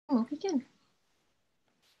we'll begin.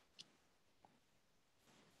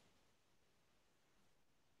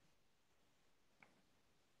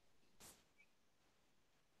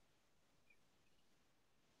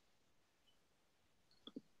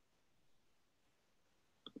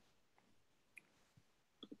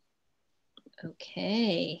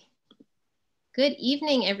 Okay. Good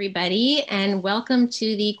evening, everybody, and welcome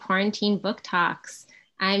to the Quarantine Book Talks.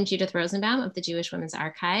 I'm Judith Rosenbaum of the Jewish Women's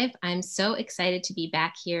Archive. I'm so excited to be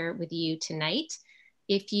back here with you tonight.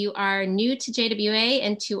 If you are new to JWA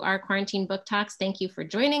and to our Quarantine Book Talks, thank you for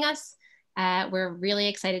joining us. We're really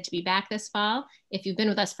excited to be back this fall. If you've been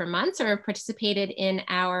with us for months or have participated in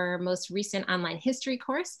our most recent online history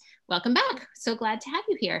course, welcome back. So glad to have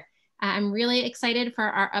you here. I'm really excited for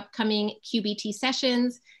our upcoming QBT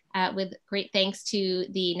sessions, with great thanks to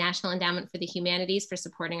the National Endowment for the Humanities for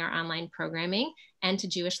supporting our online programming, and to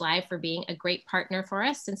jewishLIVE for being a great partner for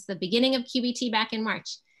us since the beginning of QBT back in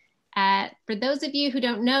March. For those of you who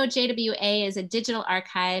don't know, JWA is a digital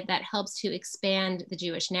archive that helps to expand the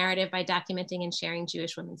Jewish narrative by documenting and sharing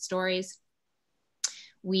Jewish women's stories.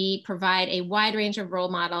 We provide a wide range of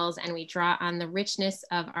role models, and we draw on the richness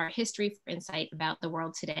of our history for insight about the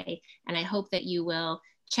world today. And I hope that you will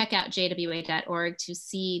check out jwa.org to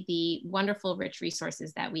see the wonderful, rich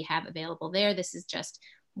resources that we have available there. This is just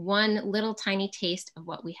one little tiny taste of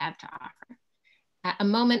what we have to offer. A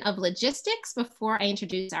moment of logistics before I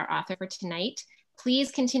introduce our author for tonight.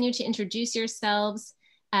 Please continue to introduce yourselves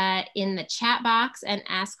in the chat box and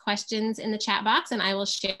ask questions in the chat box, and I will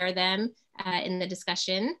share them in the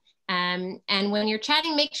discussion. And when you're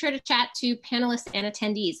chatting, make sure to chat to panelists and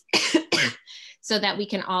attendees so that we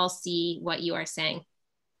can all see what you are saying.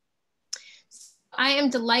 I am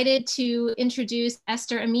delighted to introduce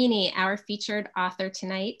Esther Amini, our featured author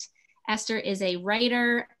tonight. Esther is a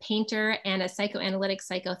writer, painter, and a psychoanalytic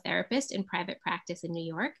psychotherapist in private practice in New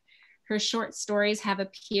York. Her short stories have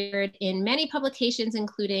appeared in many publications,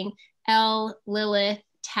 including Elle, Lilith,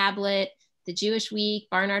 Tablet, The Jewish Week,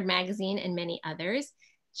 Barnard Magazine, and many others.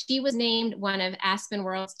 She was named one of Aspen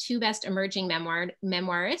World's 2 best emerging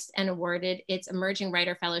memoirists and awarded its Emerging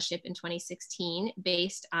Writer Fellowship in 2016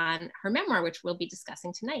 based on her memoir, which we'll be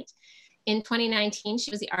discussing tonight. In 2019,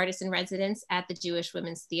 she was the artist in residence at the Jewish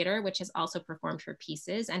Women's Theater, which has also performed her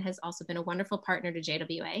pieces and has also been a wonderful partner to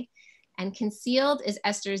JWA. And Concealed is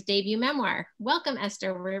Esther's debut memoir. Welcome,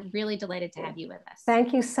 Esther. We're really delighted to have you with us.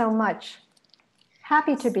 Thank you so much.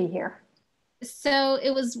 Happy to be here. So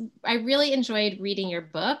I really enjoyed reading your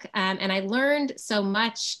book, and I learned so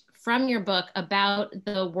much from your book about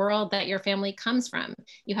the world that your family comes from.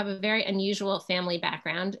 You have a very unusual family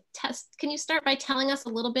background. Can you start by telling us a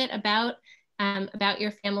little bit about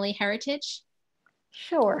your family heritage?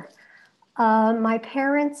 Sure. My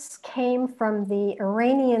parents came from the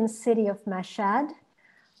Iranian city of Mashhad.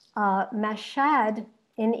 Mashhad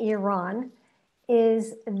in Iran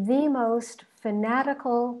is the most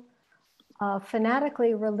fanatically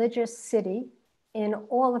religious city in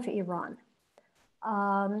all of Iran.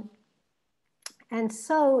 And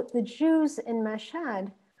so the Jews in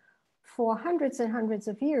Mashhad for hundreds and hundreds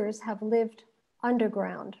of years have lived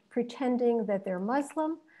underground, pretending that they're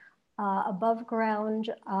Muslim. Above ground,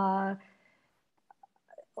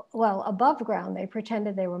 they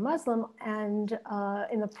pretended they were Muslim, and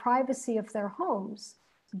in the privacy of their homes,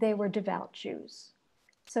 they were devout Jews.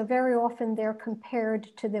 So very often they're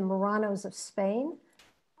compared to the Marranos of Spain.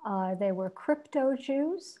 They were crypto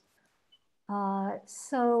Jews.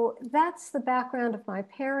 So that's the background of my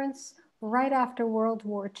parents. Right after World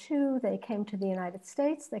War II, they came to the United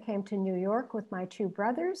States. They came to New York with my 2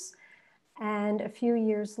 brothers. And a few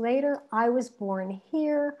years later, I was born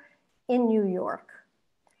here in New York.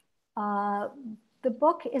 The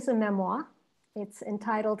book is a memoir. It's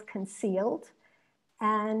entitled Concealed.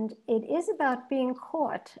 And it is about being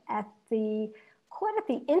caught at the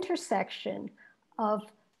intersection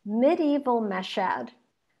of medieval Mashhad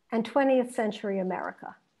and 20th century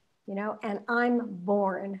America, and I'm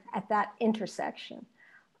born at that intersection.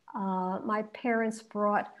 My parents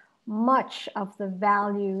brought much of the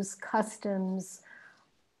values, customs,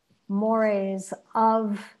 mores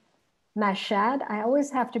of Mashhad. I always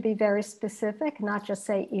have to be very specific, not just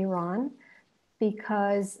say Iran,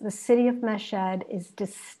 because the city of Mashhad is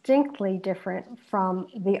distinctly different from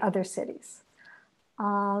the other cities.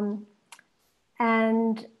 And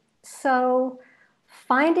so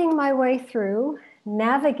finding my way through,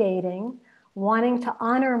 navigating, wanting to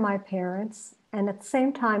honor my parents, and at the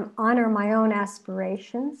same time honor my own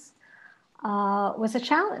aspirations was a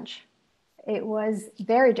challenge. It was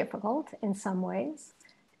very difficult in some ways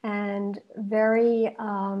and very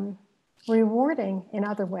rewarding in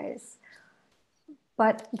other ways.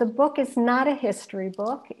 But the book is not a history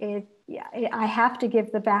book. I have to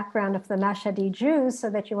give the background of the Mashhadi Jews so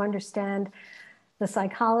that you understand the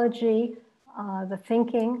psychology, the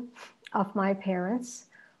thinking of my parents.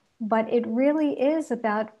 But it really is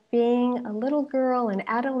about being a little girl, an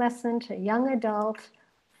adolescent, a young adult,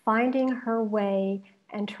 finding her way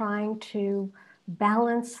and trying to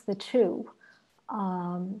balance the two,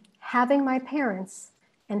 having my parents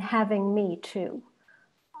and having me too.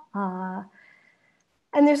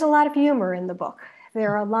 And there's a lot of humor in the book.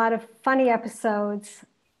 There are a lot of funny episodes,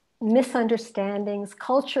 misunderstandings,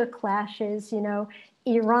 culture clashes. You know,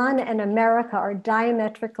 Iran and America are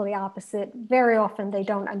diametrically opposite. Very often they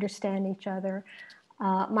don't understand each other.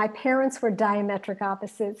 My parents were diametric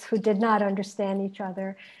opposites who did not understand each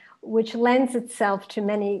other, which lends itself to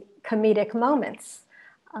many comedic moments.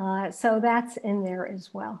 So that's in there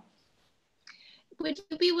as well. Would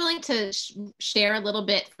you be willing to share a little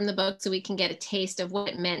bit from the book so we can get a taste of what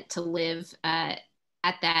it meant to live at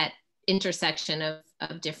that intersection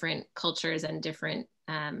of different cultures and different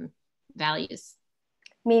values?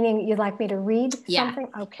 Meaning you'd like me to read something?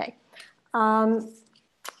 Yeah. Okay.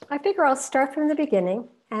 I figure I'll start from the beginning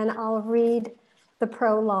and I'll read the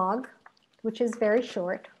prologue, which is very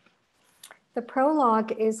short. The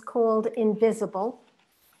prologue is called Invisible.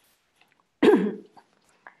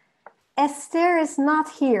 Esther is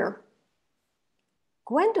not here.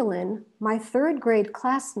 Gwendolyn, my third grade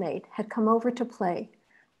classmate, had come over to play.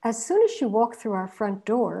 As soon as she walked through our front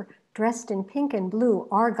door, dressed in pink and blue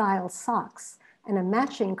Argyle socks and a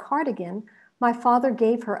matching cardigan, my father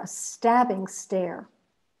gave her a stabbing stare.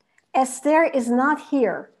 Esther is not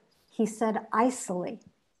here, he said icily.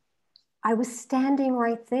 I was standing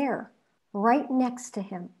right there, right next to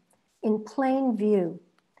him, in plain view.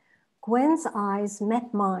 Gwen's eyes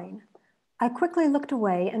met mine. I quickly looked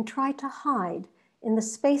away and tried to hide in the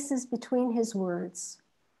spaces between his words.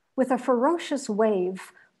 With a ferocious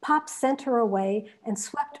wave, Pop sent her away and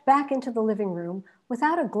swept back into the living room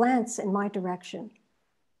without a glance in my direction.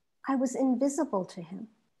 I was invisible to him.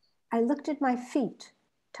 I looked at my feet,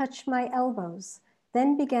 touched my elbows,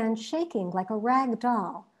 then began shaking like a rag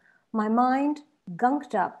doll. My mind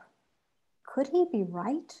gunked up. Could he be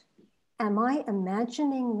right? Am I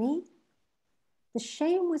imagining me? The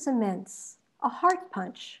shame was immense, a heart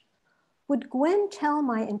punch. Would Gwen tell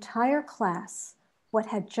my entire class what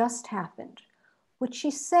had just happened? Would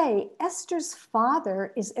she say Esther's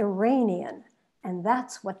father is Iranian and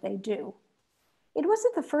that's what they do? It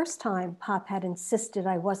wasn't the first time Pop had insisted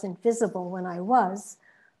I wasn't visible when I was,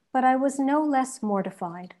 but I was no less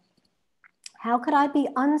mortified. How could I be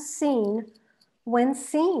unseen when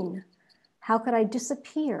seen? How could I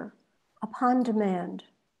disappear upon demand?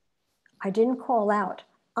 I didn't call out,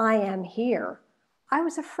 I am here. I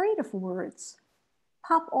was afraid of words.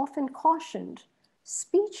 Pop often cautioned,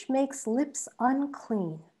 speech makes lips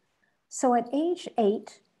unclean. So at age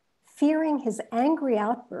 8, fearing his angry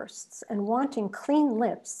outbursts and wanting clean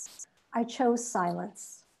lips, I chose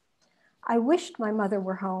silence. I wished my mother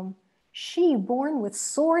were home. She, born with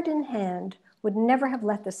sword in hand, would never have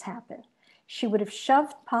let this happen. She would have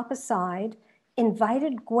shoved Pop aside,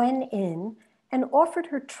 invited Gwen in, and offered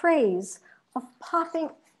her trays of piping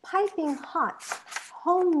hot,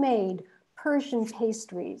 homemade Persian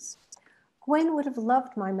pastries. Gwen would have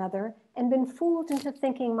loved my mother and been fooled into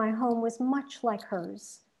thinking my home was much like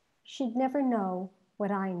hers. She'd never know what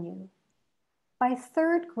I knew. By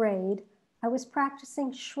third grade, I was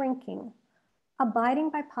practicing shrinking,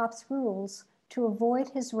 abiding by Pop's rules to avoid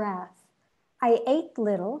his wrath. I ate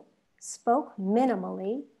little, spoke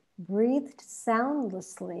minimally, breathed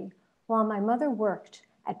soundlessly, while my mother worked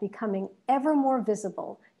at becoming ever more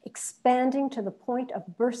visible, expanding to the point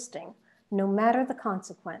of bursting, no matter the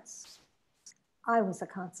consequence. I was a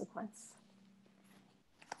consequence.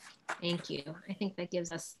 Thank you. I think that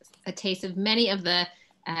gives us a taste of many of the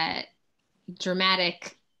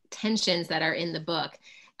dramatic tensions that are in the book.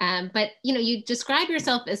 But you describe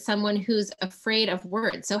yourself as someone who's afraid of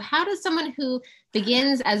words. So how does someone who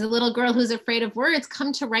begins as a little girl who's afraid of words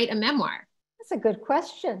come to write a memoir? That's a good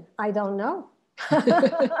question. I don't know.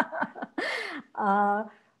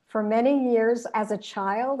 For many years as a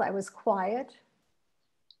child, I was quiet,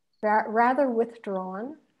 rather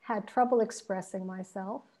withdrawn, had trouble expressing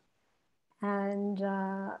myself. And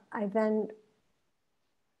I then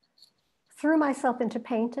threw myself into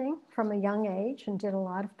painting from a young age and did a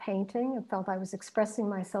lot of painting and felt I was expressing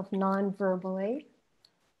myself non-verbally.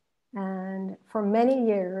 And for many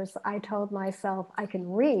years, I told myself I can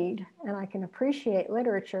read and I can appreciate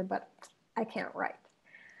literature, but I can't write.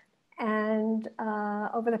 And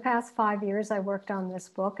over the past 5 years, I worked on this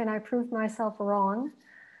book and I proved myself wrong.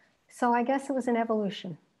 So I guess it was an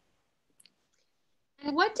evolution.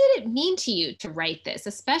 And what did it mean to you to write this,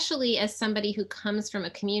 especially as somebody who comes from a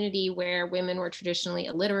community where women were traditionally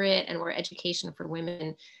illiterate and where education for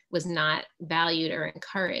women was not valued or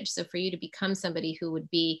encouraged? So for you to become somebody who would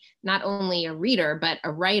be not only a reader, but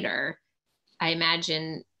a writer, I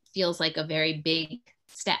imagine feels like a very big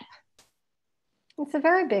step. It's a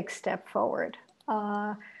very big step forward.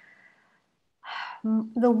 The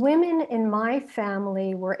women in my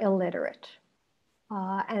family were illiterate.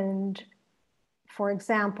 And for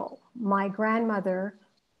example, my grandmother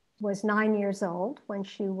was 9 years old when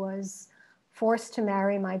she was forced to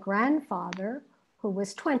marry my grandfather, who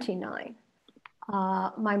was 29.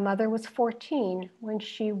 My mother was 14 when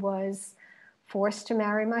she was forced to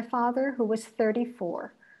marry my father, who was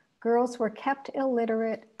 34. Girls were kept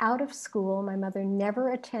illiterate, out of school. My mother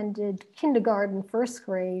never attended kindergarten, first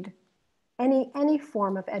grade, any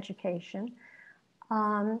form of education.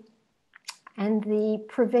 And the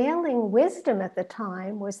prevailing wisdom at the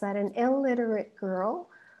time was that an illiterate girl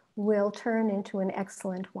will turn into an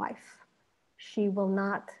excellent wife. She will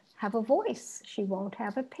not have a voice. She won't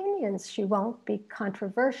have opinions. She won't be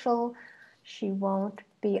controversial. She won't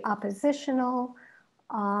be oppositional.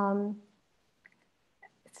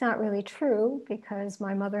 It's not really true because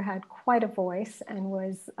my mother had quite a voice and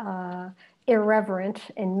was irreverent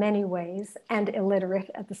in many ways and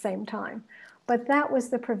illiterate at the same time. But that was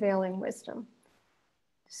the prevailing wisdom.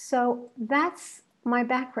 So that's my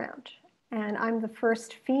background. And I'm the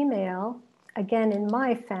first female, again in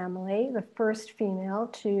my family, the first female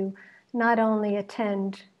to not only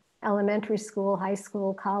attend elementary school, high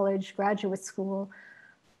school, college, graduate school,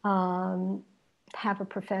 have a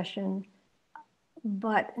profession,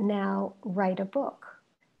 but now write a book.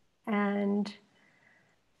 And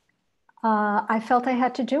I felt I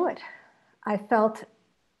had to do it. I felt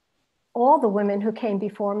all the women who came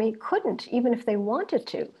before me couldn't, even if they wanted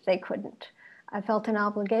to, they couldn't. I felt an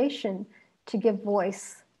obligation to give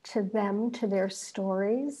voice to them, to their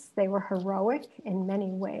stories. They were heroic in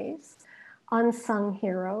many ways, unsung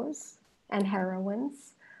heroes and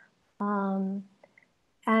heroines.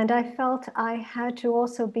 And I felt I had to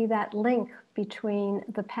also be that link between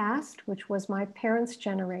the past, which was my parents'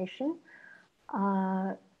 generation,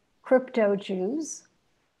 crypto Jews,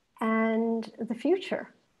 and the future,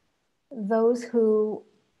 those who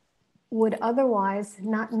would otherwise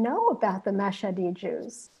not know about the Mashhadi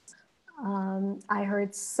Jews. I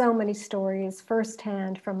heard so many stories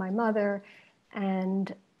firsthand from my mother,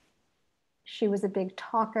 and she was a big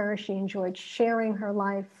talker. She enjoyed sharing her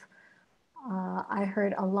life. I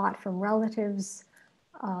heard a lot from relatives.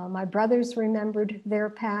 My brothers remembered their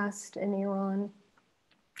past in Iran.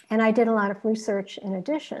 And I did a lot of research in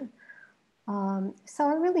addition. So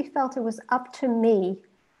I really felt it was up to me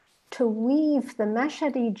to weave the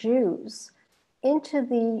Mashhadi Jews into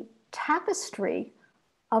the tapestry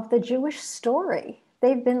of the Jewish story.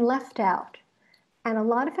 They've been left out. And a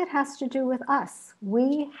lot of it has to do with us.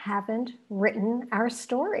 We haven't written our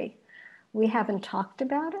story. We haven't talked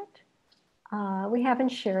about it. We haven't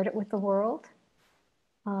shared it with the world.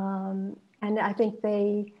 And I think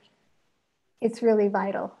it's really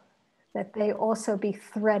vital that they also be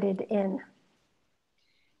threaded in.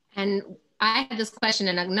 And I had this question,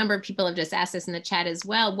 and a number of people have just asked this in the chat as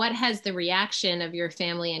well. What has the reaction of your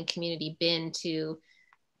family and community been to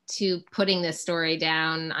putting this story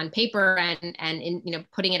down on paper and in,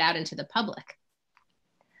 putting it out into the public?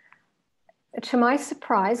 To my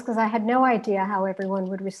surprise, because I had no idea how everyone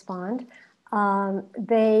would respond,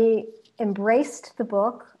 they embraced the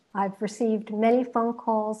book. I've received many phone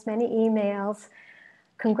calls, many emails,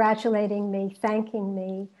 congratulating me, thanking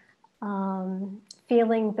me,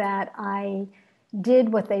 feeling that I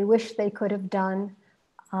did what they wished they could have done,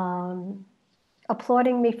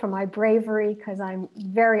 applauding me for my bravery, because I'm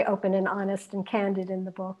very open and honest and candid in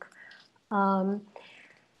the book.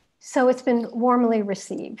 So it's been warmly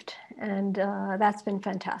received, and that's been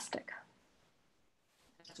fantastic.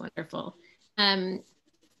 That's wonderful.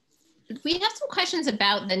 We have some questions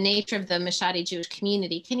about the nature of the Mashhadi Jewish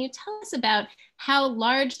community. Can you tell us about how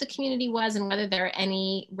large the community was and whether there are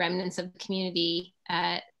any remnants of the community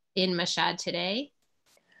in Mashhad today?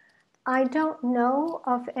 I don't know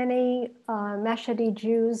of any Mashhadi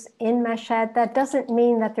Jews in Mashhad. That doesn't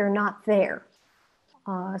mean that they're not there.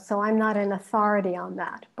 So I'm not an authority on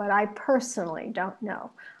that, but I personally don't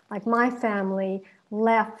know. Like my family,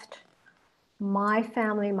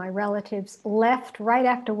 my relatives left right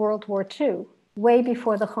after World War II, way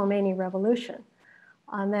before the Khomeini Revolution.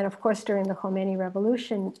 And then, of course, during the Khomeini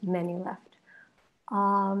Revolution, many left.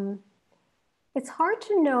 It's hard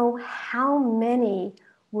to know how many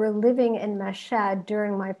were living in Mashhad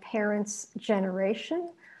during my parents'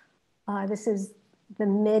 generation. This is the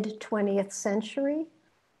mid-20th century.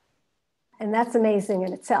 And that's amazing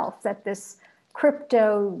in itself, that this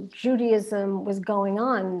crypto Judaism was going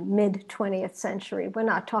on mid-20th century. We're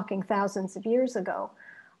not talking thousands of years ago.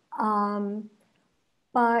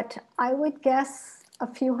 But I would guess a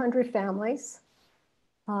few hundred families.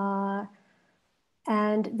 And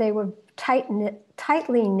they were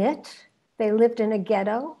tightly knit. They lived in a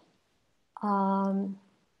ghetto. And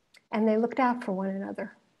they looked out for one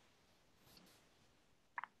another.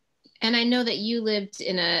 And I know that you lived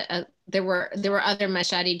in there were other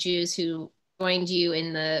Mashhadi Jews who joined you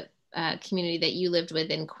in the community that you lived with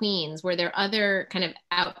in Queens. Were there other kind of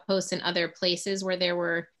outposts in other places where there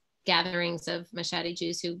were gatherings of Mashhadi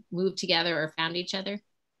Jews who moved together or found each other?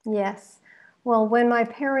 Yes. Well, when my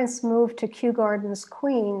parents moved to Kew Gardens,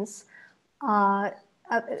 Queens,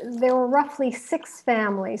 there were roughly 6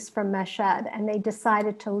 families from Mashhad, and they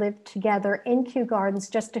decided to live together in Kew Gardens,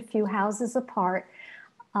 just a few houses apart,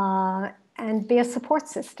 and be a support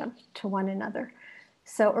system to one another.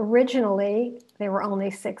 So originally, there were only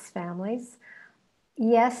 6 families.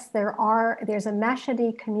 Yes, there's a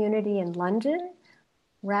Mashhadi community in London,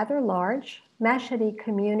 rather large, Mashhadi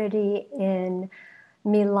community in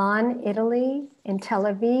Milan, Italy, in Tel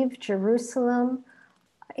Aviv, Jerusalem,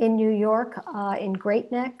 in New York, in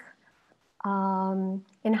Great Neck,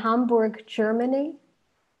 in Hamburg, Germany,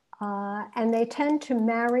 and they tend to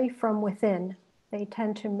marry from within. They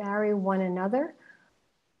tend to marry one another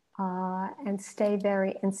and stay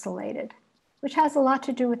very insulated, which has a lot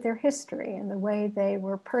to do with their history and the way they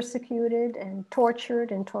were persecuted and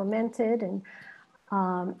tortured and tormented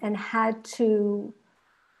and had to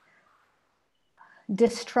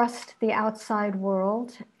distrust the outside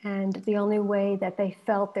world. And the only way that they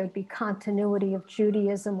felt there'd be continuity of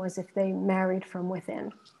Judaism was if they married from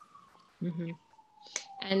within. Mm-hmm.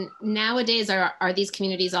 And nowadays, are these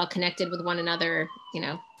communities all connected with one another,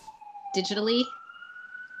 digitally?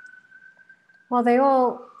 Well,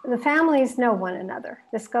 the families know one another.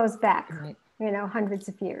 This goes back, right, hundreds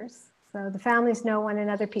of years. So the families know one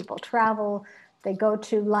another. People travel. They go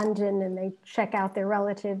to London and they check out their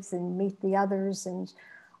relatives and meet the others. And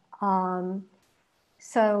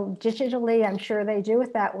so digitally, I'm sure they do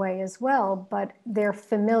it that way as well, but they're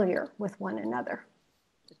familiar with one another.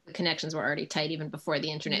 The connections were already tight even before the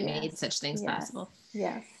internet Yes. made such things possible.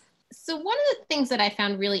 Yes. So one of the things that I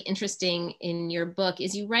found really interesting in your book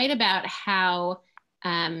is you write about how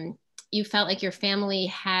you felt like your family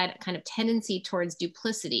had kind of tendency towards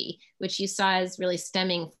duplicity, which you saw as really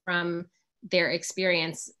stemming from their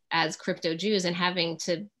experience as crypto Jews and having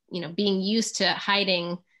to, being used to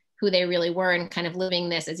hiding who they really were and kind of living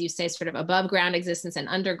this, as you say, sort of above ground existence and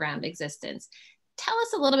underground existence. Tell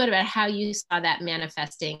us a little bit about how you saw that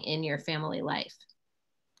manifesting in your family life.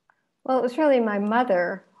 Well, it was really my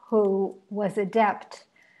mother who was adept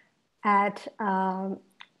at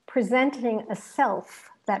presenting a self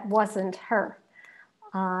that wasn't her.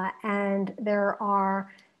 And there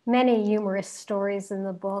are many humorous stories in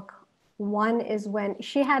the book. One is when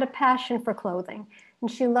she had a passion for clothing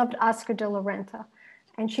and she loved Oscar de la Renta,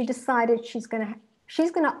 and she decided she's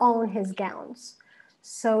gonna own his gowns.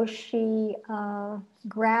 So she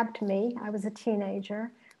grabbed me, I was a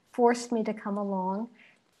teenager, forced me to come along,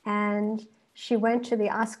 and she went to the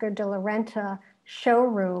Oscar de la Renta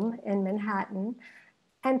showroom in Manhattan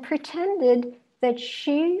and pretended that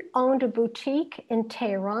she owned a boutique in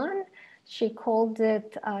Tehran. She called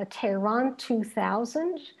it Tehran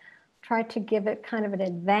 2000, tried to give it kind of an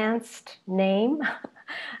advanced name.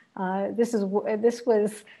 This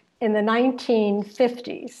was in the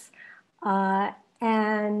 1950s,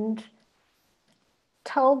 and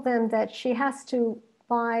told them that she has to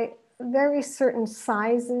buy very certain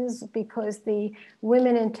sizes because the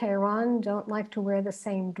women in Tehran don't like to wear the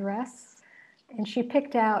same dress. And she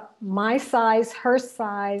picked out my size, her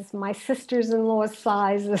size, my sisters-in-law's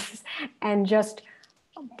sizes, and just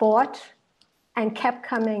bought and kept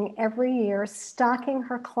coming every year, stocking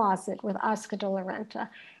her closet with Oscar de la Renta.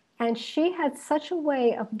 And she had such a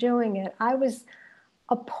way of doing it. I was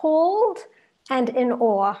appalled and in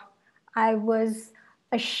awe. I was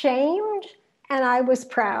ashamed and I was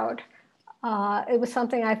proud. It was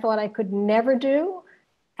something I thought I could never do.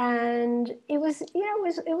 And it was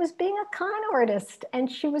being a con artist,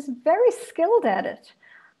 and she was very skilled at it.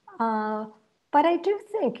 But I do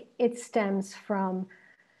think it stems from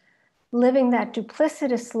living that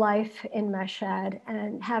duplicitous life in Mashhad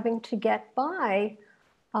and having to get by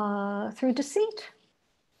through deceit.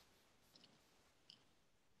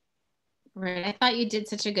 Right. I thought you did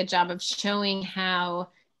such a good job of showing how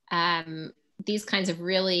these kinds of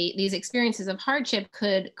these experiences of hardship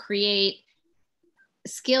could create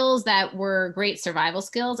skills that were great survival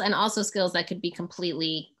skills, and also skills that could be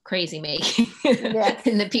completely crazy making Yes.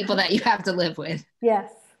 in the people that you have to live with.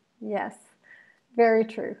 Yes, yes, very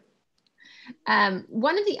true.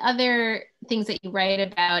 One of the other things that you write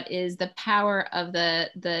about is the power of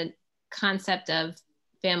the concept of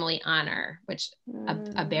family honor, which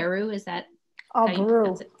aberu, is that how you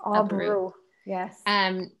pronounce it? Aberu, yes.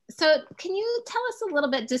 So can you tell us a little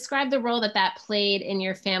bit, describe the role that played in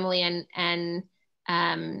your family, and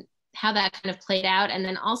how that kind of played out, and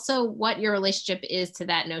then also what your relationship is to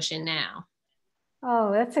that notion now?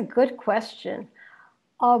 Oh, that's a good question.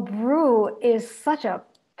 Aberu is such a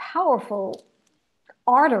powerful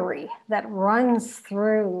artery that runs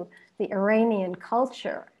through the Iranian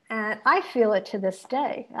culture. And I feel it to this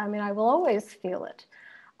day. I mean, I will always feel it.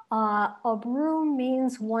 Aberu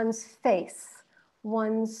means one's face,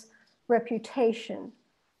 one's reputation.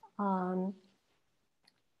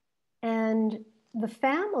 And the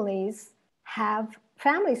families have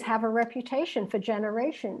a reputation for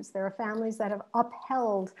generations. There are families that have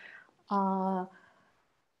upheld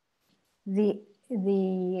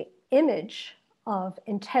the image of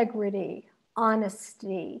integrity,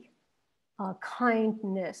 honesty,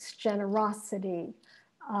 kindness, generosity.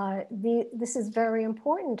 This is very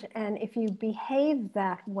important. And if you behave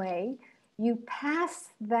that way, you pass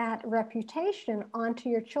that reputation onto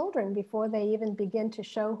your children before they even begin to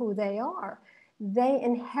show who they are. They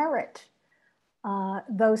inherit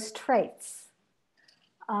those traits.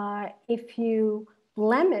 If you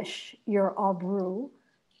blemish your aberu,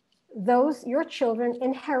 your children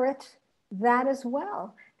inherit that as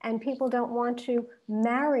well. And people don't want to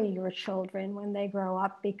marry your children when they grow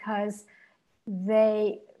up because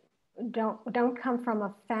they don't come from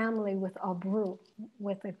a family with aberu,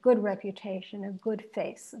 with a good reputation, a good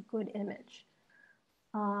face, a good image.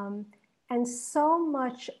 And so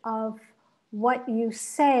much of what you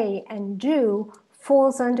say and do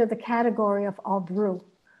falls under the category of aberu,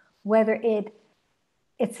 whether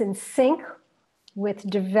it's in sync with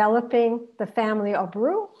developing the family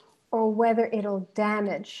aberu, or whether it'll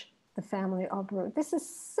damage the family aberu. This is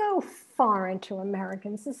so foreign to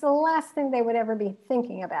Americans. This is the last thing they would ever be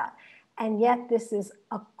thinking about. And yet this is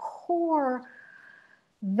a core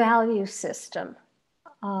value system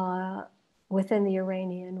within the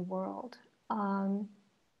Iranian world.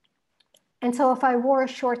 And so if I wore a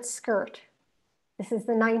short skirt, this is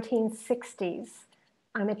the 1960s,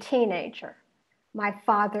 I'm a teenager, my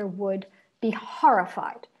father would be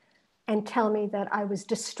horrified and tell me that I was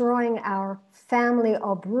destroying our family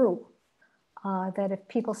aberu, that if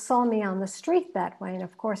people saw me on the street that way, and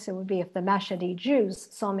of course it would be if the Mashhadi Jews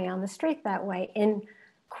saw me on the street that way in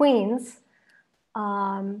Queens,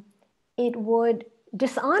 it would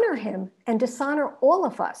dishonor him and dishonor all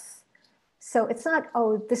of us. So it's not,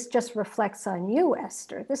 oh, this just reflects on you,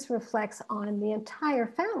 Esther. This reflects on the entire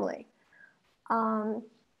family.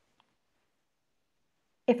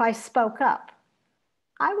 If I spoke up,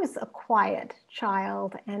 I was a quiet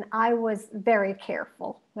child and I was very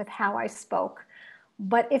careful with how I spoke.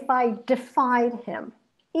 But if I defied him,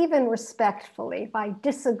 even respectfully, if I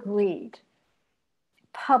disagreed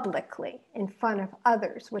publicly in front of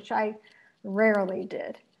others, which I rarely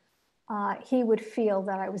did, he would feel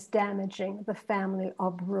that I was damaging the family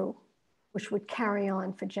aberu, which would carry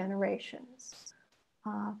on for generations.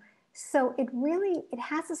 So it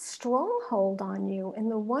has a stronghold on you. In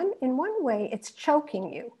one way, it's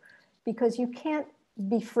choking you because you can't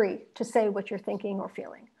be free to say what you're thinking or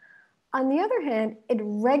feeling. On the other hand, it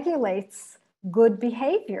regulates good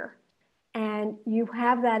behavior. And you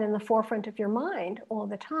have that in the forefront of your mind all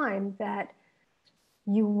the time, that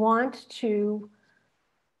you want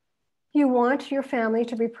your family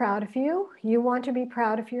to be proud of you. You want to be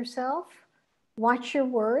proud of yourself. Watch your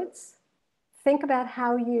words. Think about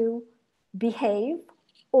how you behave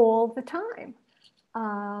all the time.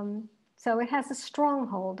 So it has a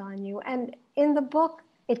stronghold on you. And in the book,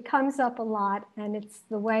 it comes up a lot, and it's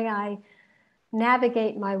the way I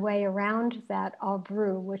navigate my way around that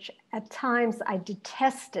aberu, which at times I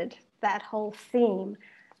detested that whole theme.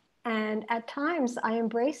 And at times I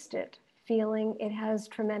embraced it, feeling it has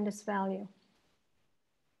tremendous value.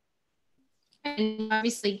 And you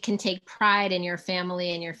obviously can take pride in your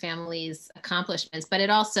family and your family's accomplishments, but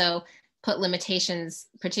it also put limitations,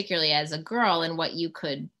 particularly as a girl, in what you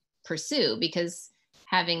could pursue, because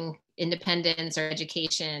having independence or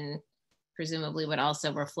education presumably would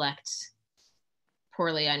also reflect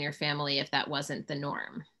poorly on your family if that wasn't the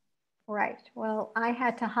norm. Right. Well, I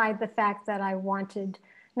had to hide the fact that I wanted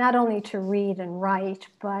not only to read and write,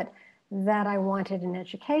 but that I wanted an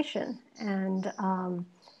education. And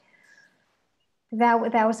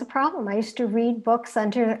that was a problem. I used to read books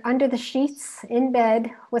under the sheets in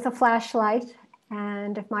bed with a flashlight.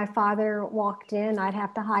 And if my father walked in, I'd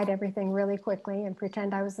have to hide everything really quickly and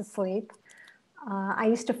pretend I was asleep. I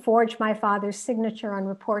used to forge my father's signature on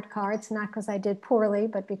report cards, not because I did poorly,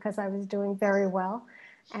 but because I was doing very well.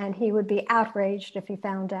 And he would be outraged if he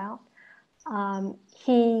found out.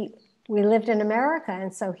 We lived in America,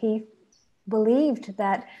 and so he believed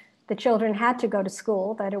that the children had to go to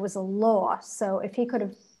school, that it was a law. So if he could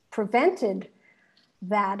have prevented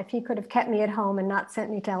that, if he could have kept me at home and not sent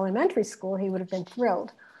me to elementary school, he would have been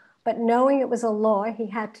thrilled. But knowing it was a law, he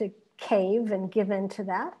had to cave and give in to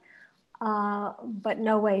that. But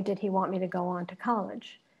no way did he want me to go on to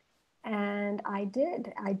college. And I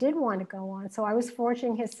did want to go on. So I was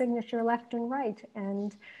forging his signature left and right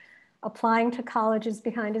and applying to colleges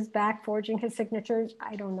behind his back, forging his signature.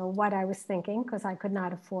 I don't know what I was thinking because I could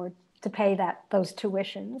not afford to pay those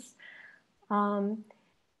tuitions.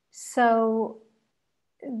 So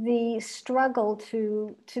the struggle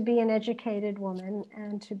to be an educated woman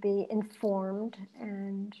and to be informed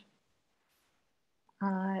and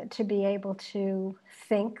to be able to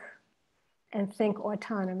think and think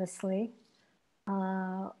autonomously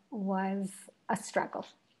was a struggle.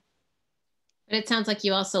 But it sounds like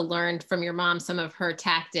you also learned from your mom some of her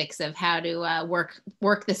tactics of how to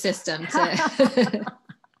work the system to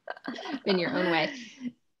in your own way.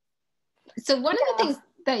 So one of the things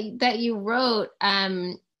that you wrote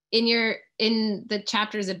in the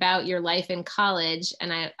chapters about your life in college,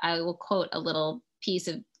 and I will quote a little piece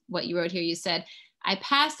of what you wrote here. You said, "I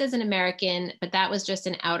passed as an American, but that was just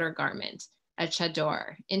an outer garment, a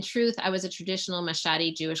chador. In truth, I was a traditional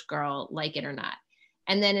Mashadi Jewish girl, like it or not."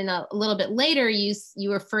 And then in a little bit later, you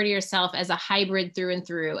refer to yourself as a hybrid through and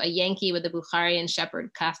through, a Yankee with a Bukharian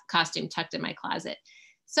shepherd costume tucked in my closet.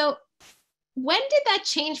 So when did that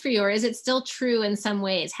change for you, or is it still true in some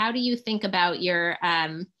ways? How do you think about your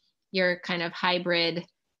kind of hybrid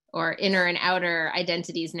or inner and outer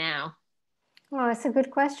identities now? Oh, that's a good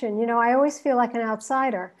question. You know, I always feel like an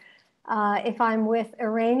outsider. If I'm with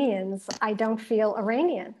Iranians, I don't feel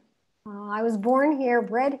Iranian. I was born here,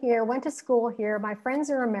 bred here, went to school here. My friends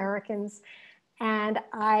are Americans, and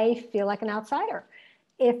I feel like an outsider.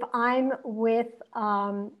 If I'm with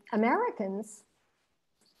Americans,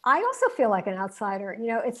 I also feel like an outsider. You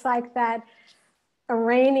know, it's like that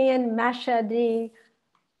Iranian Mashhadi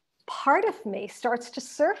part of me starts to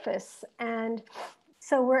surface. And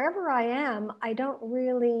so wherever I am, I don't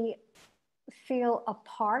really feel a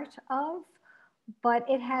part of, but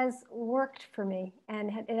it has worked for me,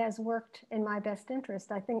 and it has worked in my best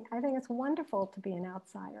interest. I think it's wonderful to be an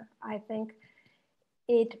outsider. I think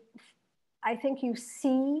you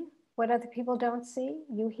see what other people don't see.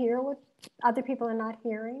 You hear what other people are not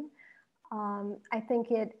hearing. I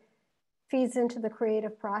think it feeds into the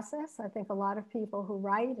creative process. I think a lot of people who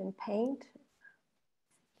write and paint,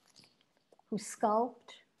 who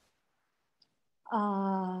sculpt,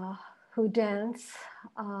 who dance,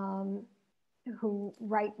 who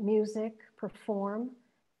write music, perform,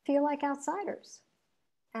 feel like outsiders.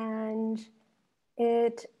 And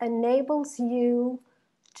it enables you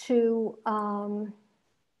to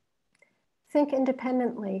think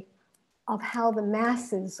independently of how the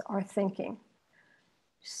masses are thinking.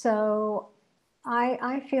 So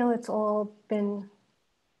I feel it's all been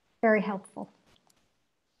very helpful.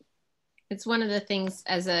 It's one of the things,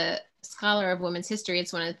 as a scholar of women's history,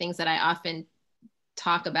 it's one of the things that I often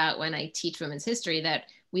talk about when I teach women's history, that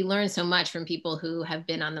we learn so much from people who have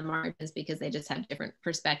been on the margins because they just have different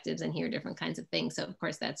perspectives and hear different kinds of things. So of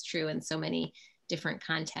course that's true in so many different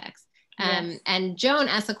contexts. Yes. And Joan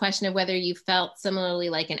asked the question of whether you felt similarly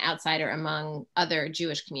like an outsider among other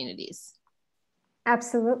Jewish communities.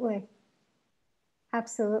 Absolutely.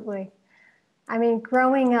 Absolutely. I mean,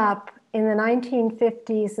 growing up in the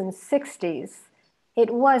 1950s and 60s, it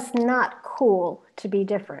was not cool to be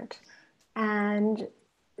different. And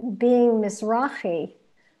being Mizrahi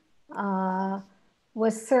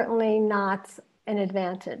was certainly not an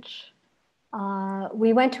advantage.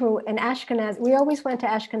 We went to an Ashkenazi, we always went to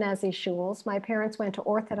Ashkenazi shuls. My parents went to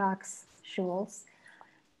Orthodox shuls.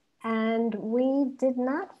 And we did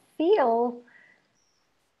not feel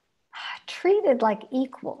treated like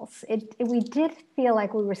equals. We did feel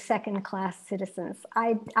like we were second-class citizens.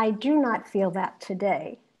 I do not feel that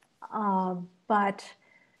today. But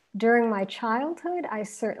during my childhood, I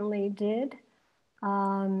certainly did.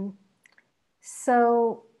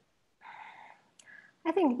 So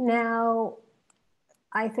I think now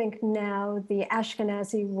the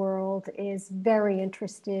Ashkenazi world is very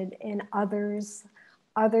interested in others,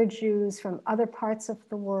 other Jews from other parts of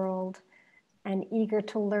the world and eager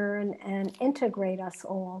to learn and integrate us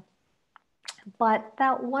all. But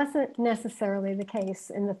that wasn't necessarily the case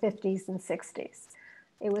in the 50s and 60s.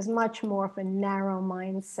 It was much more of a narrow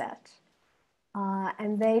mindset.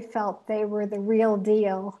 And they felt they were the real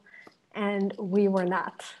deal and we were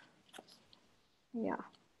not. Yeah.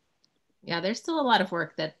 Yeah, there's still a lot of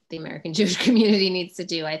work that the American Jewish community needs to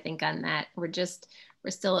do, I think, on that.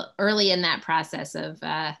 We're still early in that process of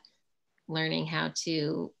learning how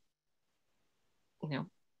to,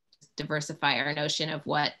 diversify our notion of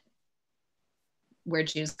where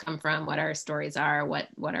Jews come from, what our stories are,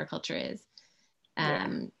 what our culture is.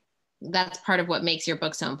 That's part of what makes your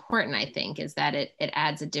book so important, I think, is that it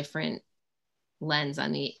adds a different lens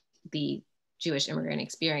on the Jewish immigrant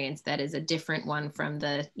experience that is a different one from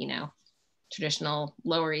the, traditional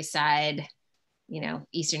Lower East Side,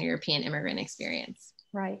 Eastern European immigrant experience.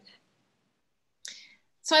 Right.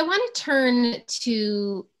 So I want to turn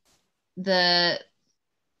to the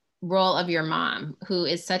role of your mom, who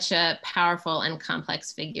is such a powerful and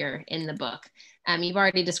complex figure in the book. You've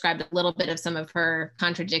already described a little bit of some of her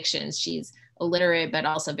contradictions. She's illiterate, but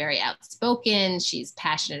also very outspoken. She's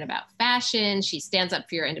passionate about fashion. She stands up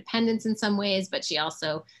for your independence in some ways, but she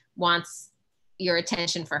also wants your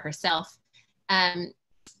attention for herself.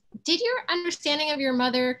 Did your understanding of your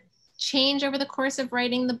mother change over the course of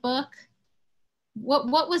writing the book?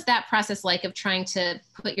 What was that process like of trying to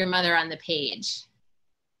put your mother on the page?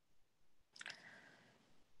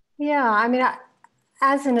 Yeah, I mean,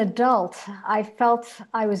 as an adult, I felt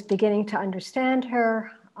I was beginning to understand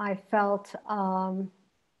her. I felt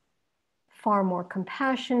far more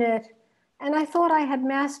compassionate, and I thought I had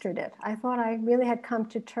mastered it. I thought I really had come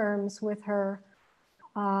to terms with her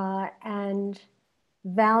and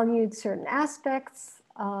valued certain aspects,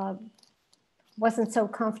 wasn't so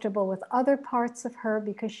comfortable with other parts of her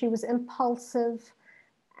because she was impulsive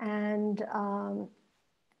and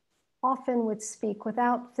often would speak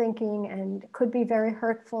without thinking and could be very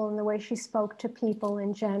hurtful in the way she spoke to people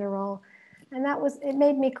in general. And it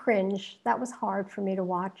made me cringe. That was hard for me to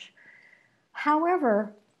watch.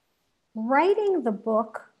 However, writing the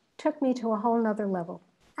book took me to a whole nother level.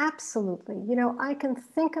 Absolutely. I can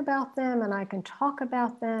think about them and I can talk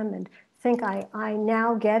about them and think I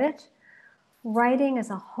now get it. Writing is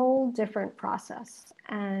a whole different process.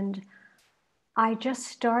 And I just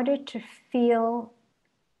started to feel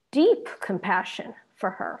deep compassion for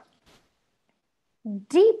her,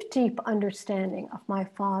 deep understanding of my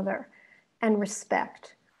father and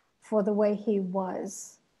respect for the way he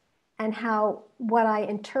was and how what I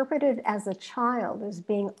interpreted as a child as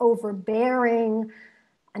being overbearing,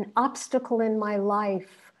 an obstacle in my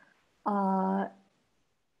life,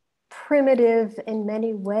 primitive in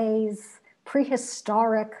many ways,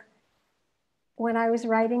 prehistoric. When I was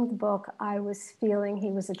writing the book, I was feeling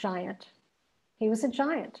he was a giant. He was a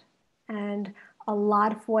giant. And a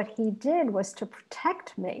lot of what he did was to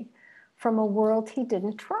protect me from a world he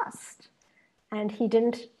didn't trust and he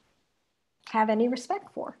didn't have any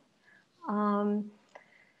respect for.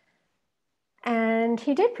 And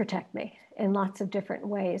he did protect me in lots of different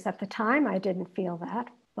ways. At the time, I didn't feel that.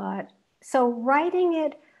 But so writing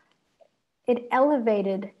it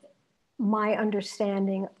elevated my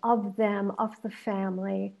understanding of them, of the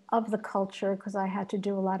family, of the culture, because I had to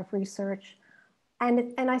do a lot of research.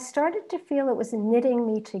 And I started to feel it was knitting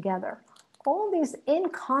me together. All these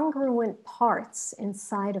incongruent parts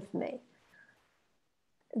inside of me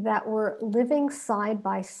that were living side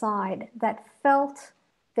by side, that felt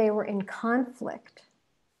they were in conflict,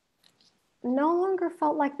 no longer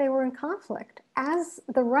felt like they were in conflict. As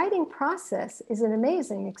the writing process is an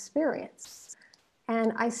amazing experience.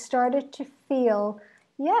 And I started to feel,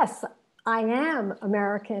 yes, I am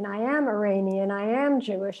American, I am Iranian, I am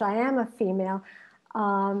Jewish, I am a female.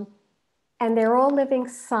 And they're all living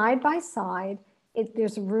side by side.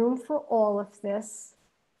 There's room for all of this.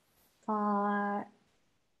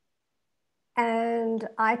 And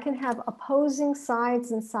I can have opposing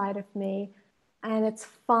sides inside of me, and it's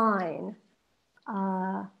fine.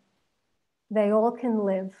 They all can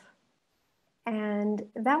live. And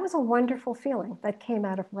that was a wonderful feeling that came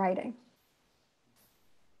out of writing.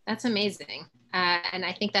 That's amazing. And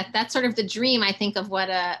I think that's sort of the dream, I think, of what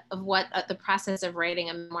the process of writing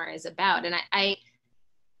a memoir is about. And I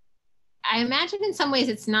imagine in some ways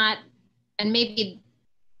it's not, and maybe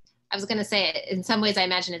I was going to say, in some ways I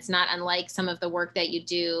imagine it's not unlike some of the work that you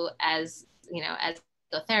do as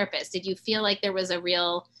a therapist. Did you feel like there was a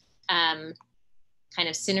real kind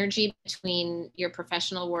of synergy between your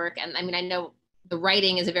professional work? And I mean, I know the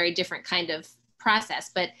writing is a very different kind of process,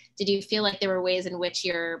 but did you feel like there were ways in which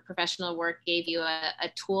your professional work gave you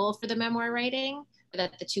a tool for the memoir writing, or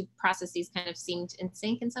that the two processes kind of seemed in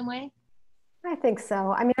sync in some way? I think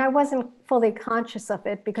so. I mean, I wasn't fully conscious of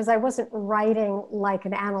it because I wasn't writing like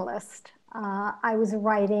an analyst. I was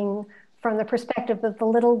writing from the perspective of the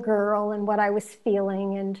little girl and what I was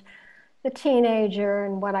feeling, and the teenager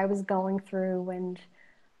and what I was going through, and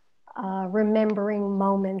remembering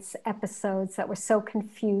moments, episodes that were so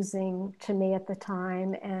confusing to me at the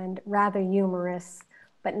time and rather humorous,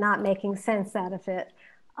 but not making sense out of it.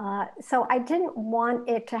 So I didn't want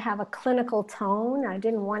it to have a clinical tone. I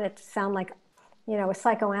didn't want it to sound like, you know, a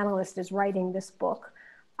psychoanalyst is writing this book.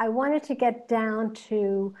 I wanted to get down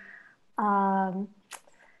to the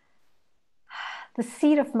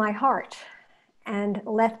seat of my heart and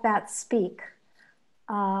let that speak.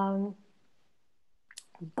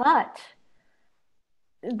 But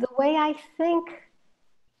the way I think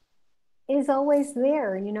is always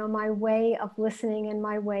there, you know, my way of listening and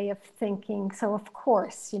my way of thinking. So of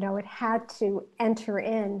course, you know, it had to enter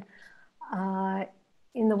in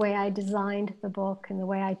the way I designed the book and the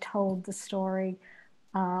way I told the story.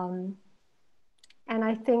 And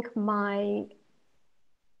I think my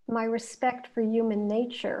respect for human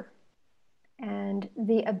nature and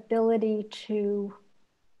the ability to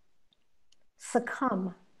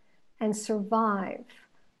succumb and survive,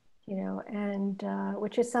 you know, and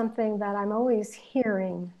which is something that I'm always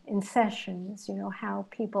hearing in sessions, you know, how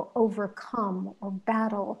people overcome or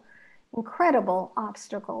battle incredible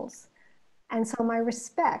obstacles. And so my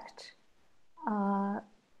respect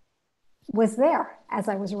was there as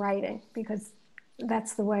I was writing, because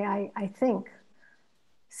that's the way I think.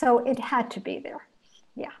 So it had to be there.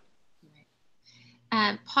 Yeah.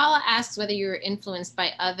 Paula asks whether you were influenced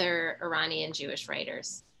by other Iranian Jewish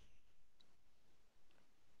writers.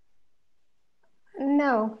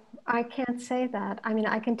 No, I can't say that. I mean,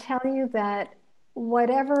 I can tell you that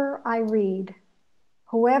whatever I read,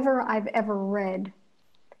 whoever I've ever read,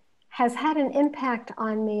 has had an impact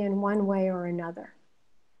on me in one way or another.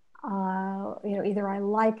 You know, either I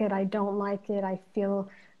like it, I don't like it, I feel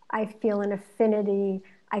an affinity,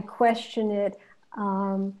 I question it.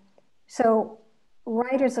 So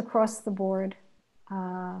writers across the board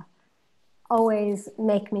always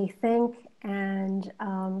make me think, and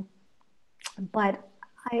but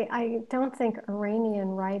I don't think Iranian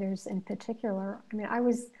writers in particular. I mean,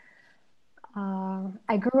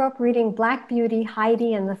 I grew up reading Black Beauty,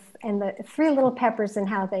 Heidi, and the Three Little Peppers and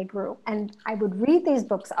How They Grew, and I would read these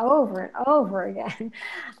books over and over again.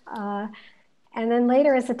 And then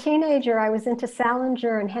later, as a teenager, I was into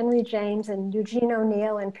Salinger and Henry James and Eugene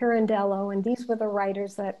O'Neill and Pirandello, and these were the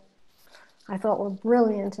writers that I thought were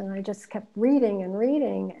brilliant, and I just kept reading and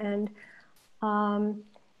reading. And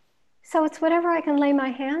so it's whatever I can lay my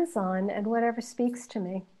hands on and whatever speaks to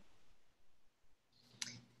me.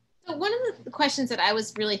 So one of the questions that I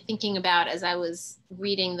was really thinking about as I was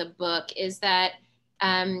reading the book is that,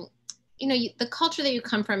 you know, the culture that you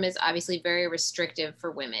come from is obviously very restrictive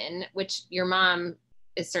for women, which your mom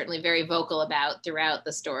is certainly very vocal about throughout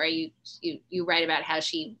the story. You write about how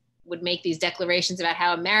she would make these declarations about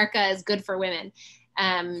how America is good for women.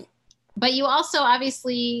 But you also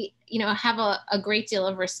obviously, you know, have a great deal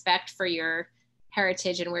of respect for your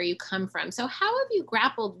heritage and where you come from. So how have you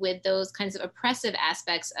grappled with those kinds of oppressive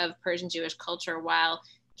aspects of Persian Jewish culture while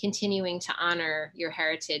continuing to honor your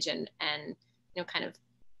heritage and you know, kind of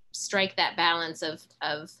strike that balance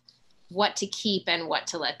of what to keep and what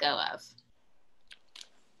to let go of?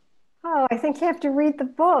 Oh, I think you have to read the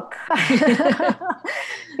book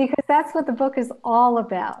because that's what the book is all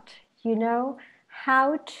about, you know,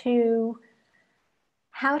 how to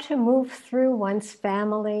move through one's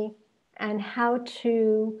family and how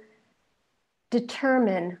to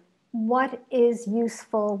determine what is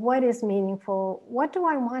useful, what is meaningful, what do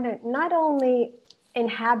I want to not only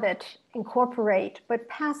inhabit, incorporate, but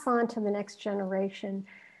pass on to the next generation,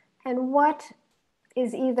 and what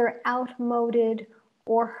is either outmoded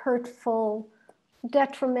or hurtful,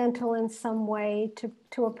 detrimental in some way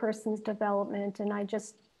to a person's development. And I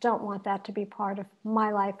just don't want that to be part of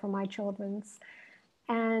my life or my children's.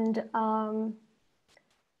 And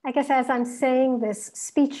I guess as I'm saying this,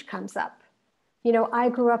 speech comes up. You know, I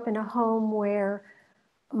grew up in a home where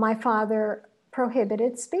my father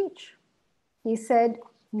prohibited speech. He said,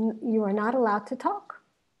 you are not allowed to talk.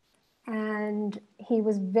 And he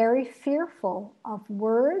was very fearful of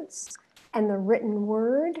words and the written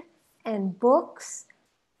word and books.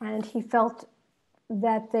 And he felt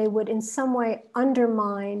that they would in some way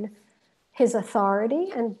undermine his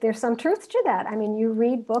authority. And there's some truth to that. I mean, you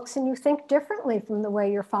read books and you think differently from the way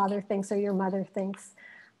your father thinks or your mother thinks.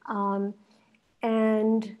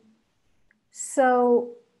 And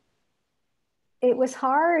so it was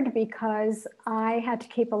hard because I had to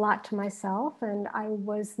keep a lot to myself, and I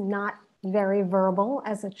was not very verbal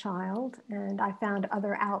as a child, and I found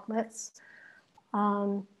other outlets.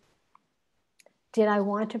 Did I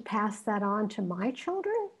want to pass that on to my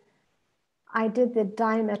children? I did the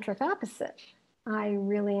diametric opposite. I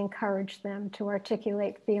really encouraged them to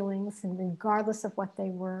articulate feelings, and regardless of what they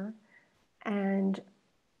were, and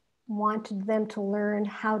wanted them to learn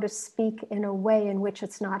how to speak in a way in which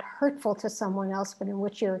it's not hurtful to someone else, but in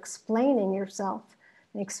which you're explaining yourself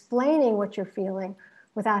and explaining what you're feeling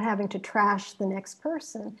without having to trash the next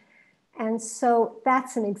person. And so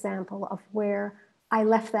that's an example of where I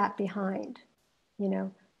left that behind, you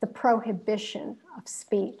know, the prohibition of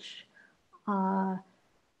speech,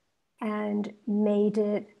 and made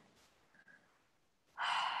it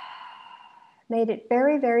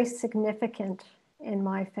very, very significant in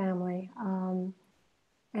my family.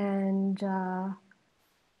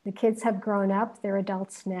 The kids have grown up, they're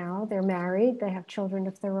adults now, they're married, they have children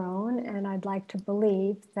of their own, and I'd like to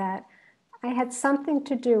believe that I had something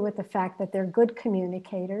to do with the fact that they're good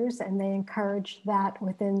communicators and they encourage that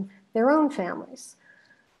within their own families.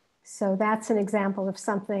 So that's an example of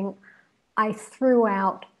something I threw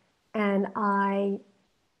out and I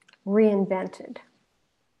reinvented.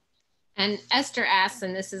 And Esther asks,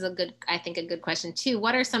 and this is I think a good question too,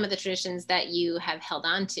 what are some of the traditions that you have held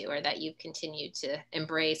on to or that you continue to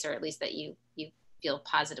embrace, or at least that you feel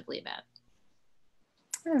positively about?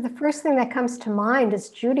 The first thing that comes to mind is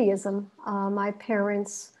Judaism. My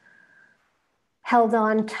parents held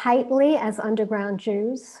on tightly as underground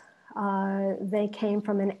Jews. They came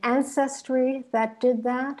from an ancestry that did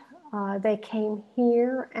that. They came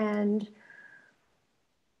here and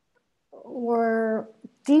were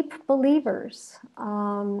deep believers.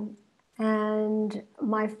 And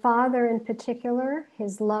my father in particular,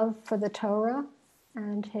 his love for the Torah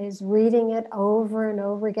and his reading it over and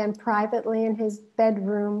over again privately in his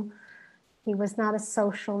bedroom. He was not a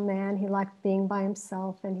social man. He liked being by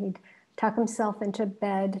himself, and he'd tuck himself into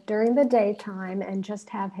bed during the daytime and just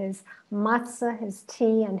have his matzah, his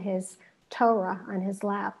tea, and his Torah on his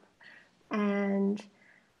lap. And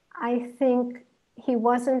I think he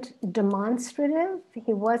wasn't demonstrative.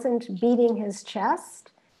 He wasn't beating his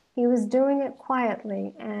chest. He was doing it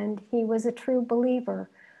quietly, and he was a true believer.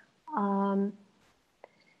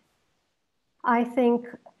 I think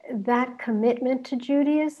that commitment to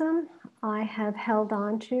Judaism I have held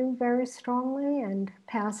on to very strongly and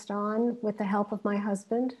passed on with the help of my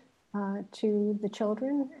husband to the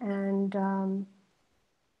children. And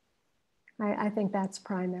I think that's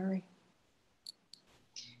primary.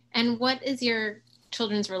 And what is your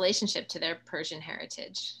children's relationship to their Persian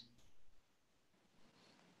heritage?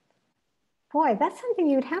 Boy, that's something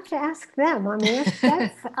you'd have to ask them. I mean,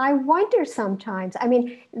 that's I wonder sometimes. I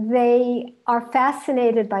mean, they are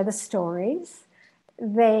fascinated by the stories.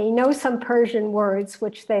 They know some Persian words,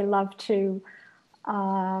 which they love to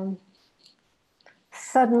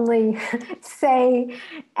suddenly say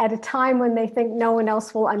at a time when they think no one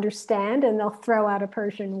else will understand, and they'll throw out a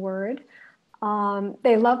Persian word.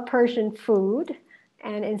 They love Persian food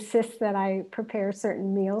and insist that I prepare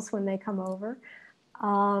certain meals when they come over.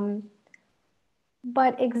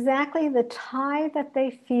 But exactly the tie that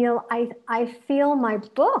they feel, I feel my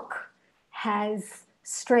book has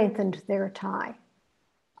strengthened their tie.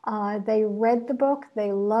 They read the book,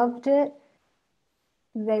 they loved it,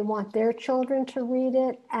 they want their children to read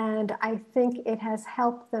it, and I think it has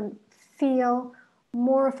helped them feel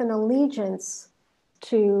more of an allegiance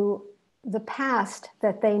to the past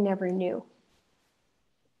that they never knew.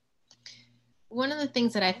 One of the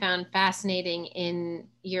things that I found fascinating in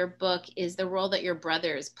your book is the role that your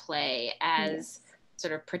brothers play as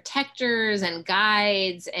sort of protectors and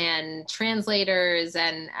guides and translators,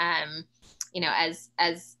 and as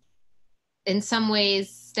in some ways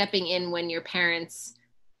stepping in when your parents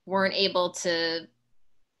weren't able to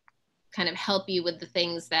kind of help you with the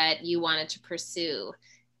things that you wanted to pursue.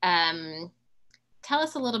 Tell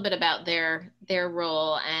us a little bit about their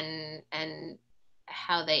role and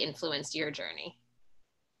how they influenced your journey.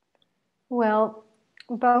 Well,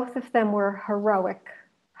 both of them were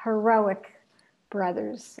heroic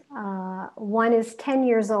brothers. One is 10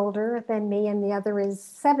 years older than me, and the other is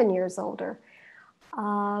 7 years older.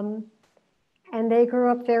 And they grew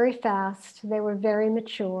up very fast. They were very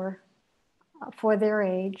mature for their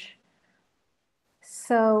age.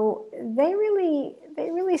 So they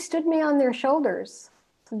really stood me on their shoulders.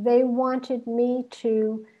 They wanted me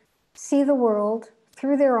to see the world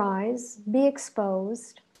through their eyes, be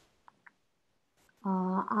exposed.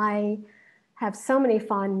 I have so many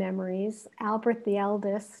fond memories. Albert, the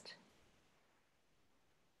eldest,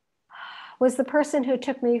 was the person who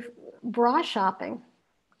took me bra shopping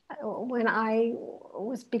when I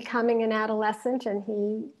was becoming an adolescent, and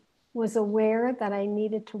he was aware that I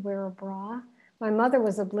needed to wear a bra. My mother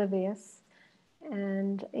was oblivious,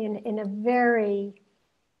 and in a very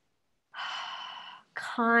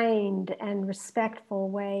kind and respectful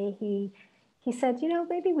way, he said, you know,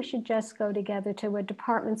 maybe we should just go together to a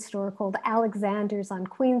department store called Alexander's on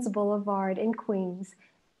Queens Boulevard in Queens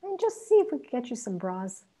and just see if we could get you some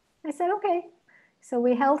bras. I said, okay. So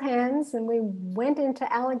we held hands and we went into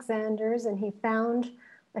Alexander's, and he found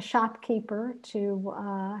a shopkeeper to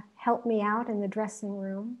help me out in the dressing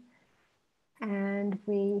room. And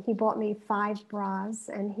he bought me 5 bras,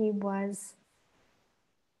 and he was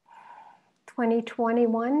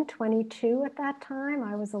 21, 22 at that time.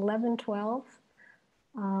 I was 11, 12.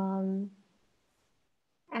 And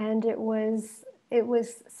it was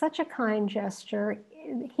such a kind gesture.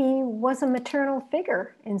 He was a maternal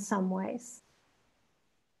figure in some ways.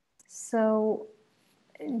 So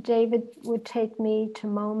David would take me to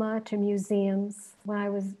MoMA, to museums. When I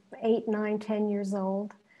was 8, 9, 10 years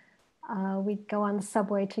old, we'd go on the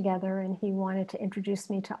subway together, and he wanted to introduce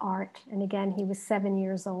me to art. And again, he was 7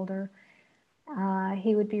 years older.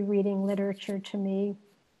 He would be reading literature to me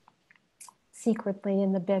secretly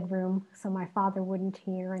in the bedroom so my father wouldn't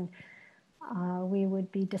hear, and we would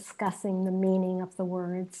be discussing the meaning of the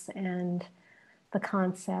words and the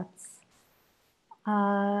concepts.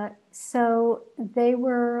 So they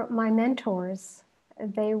were my mentors.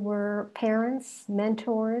 They were parents,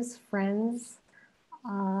 mentors, friends,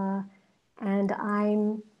 and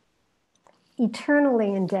I'm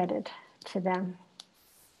eternally indebted to them.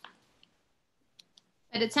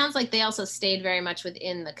 But it sounds like they also stayed very much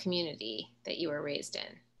within the community that you were raised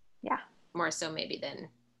in. Yeah. More so maybe than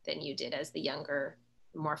you did as the younger,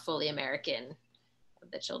 more fully American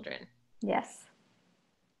of the children. Yes.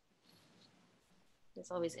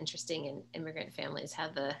 It's always interesting in immigrant families how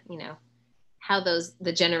the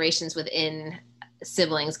generations within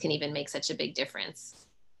siblings can even make such a big difference.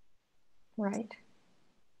 Right.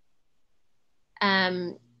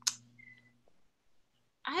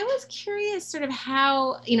 I was curious sort of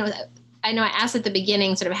how, I know I asked at the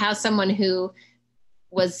beginning sort of how someone who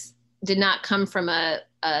did not come from a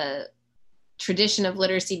tradition of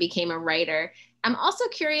literacy became a writer. I'm also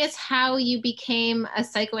curious how you became a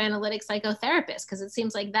psychoanalytic psychotherapist, because it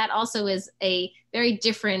seems like that also is a very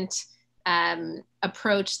different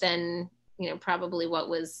approach than, probably what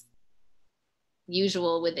was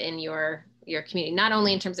usual within your community, not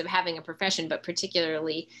only in terms of having a profession, but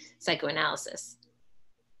particularly psychoanalysis.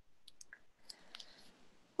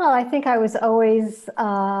 Well, I think I was always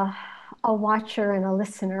a watcher and a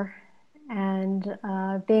listener, and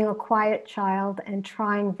being a quiet child and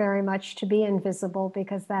trying very much to be invisible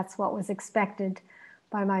because that's what was expected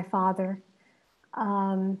by my father.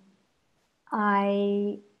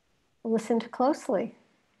 I listened closely,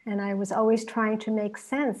 and I was always trying to make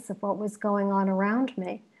sense of what was going on around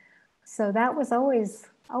me. So that was always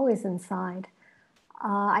inside.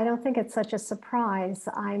 I don't think it's such a surprise.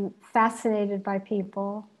 I'm fascinated by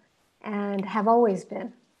people and have always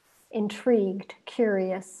been intrigued,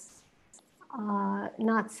 curious,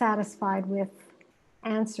 not satisfied with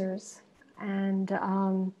answers. And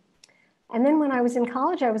then when I was in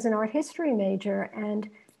college, I was an art history major, and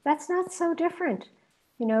that's not so different.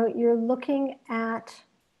 You're looking at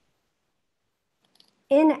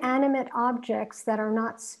inanimate objects that are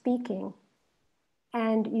not speaking,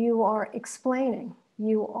 and you are explaining.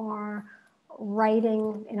 You are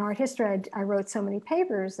writing. In art history, I wrote so many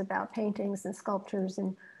papers about paintings and sculptures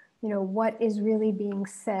and, what is really being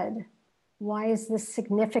said? Why is this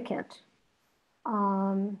significant?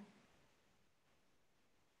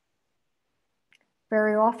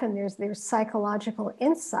 Very often there's psychological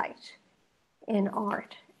insight in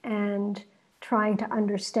art, and trying to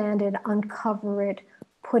understand it, uncover it,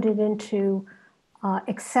 put it into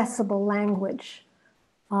accessible language.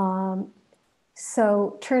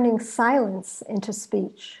 So turning silence into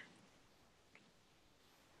speech.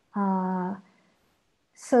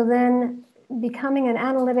 So then becoming an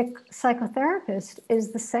analytic psychotherapist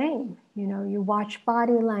is the same. You watch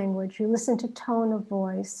body language, you listen to tone of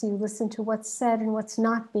voice, you listen to what's said and what's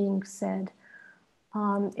not being said.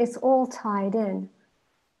 It's all tied in.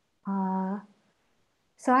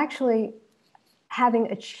 So actually,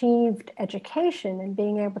 having achieved education and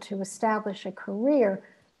being able to establish a career,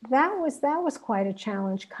 that was quite a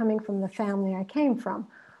challenge coming from the family I came from.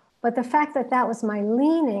 But the fact that that was my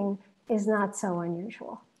leaning is not so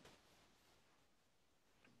unusual.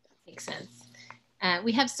 Makes sense.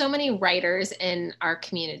 We have so many writers in our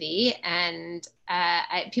community, and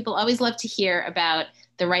people always love to hear about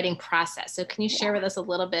the writing process. So can you share with us a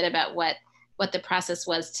little bit about what the process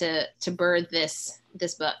was to birth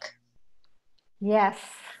this book? Yes,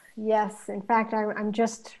 yes. In fact, I'm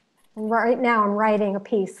just right now I'm writing a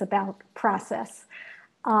piece about process.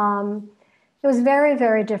 It was very,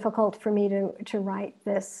 very difficult for me to write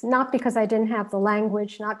this, not because I didn't have the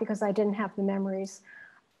language, not because I didn't have the memories.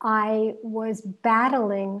 I was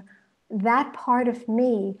battling that part of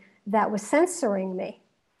me that was censoring me,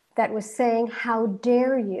 that was saying, how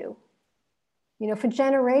dare you? You know, for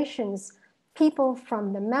generations, people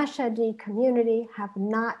from the Mashhadi community have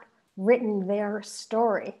not written their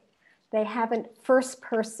story. They haven't first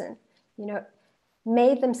person, you know,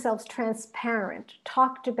 made themselves transparent,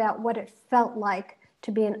 talked about what it felt like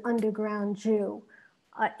to be an underground Jew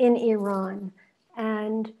in Iran.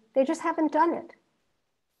 And they just haven't done it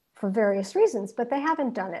for various reasons, but they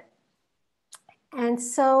haven't done it. And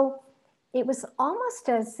so it was almost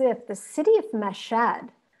as if the city of Mashhad,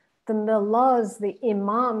 the mullahs, the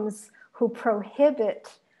imams who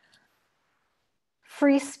prohibit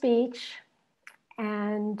free speech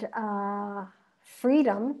and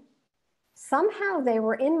freedom, somehow they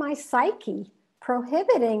were in my psyche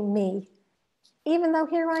prohibiting me, even though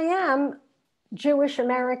here I am, Jewish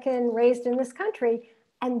American, raised in this country.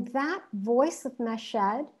 And that voice of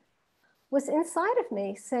Mashhad was inside of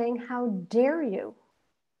me saying, how dare you?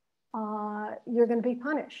 You're going to be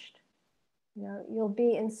punished. You know, you'll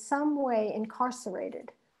be in some way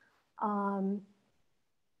incarcerated.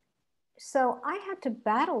 So I had to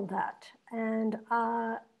battle that. And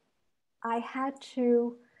I had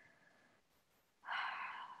to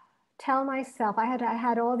tell myself, I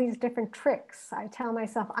had all these different tricks. I tell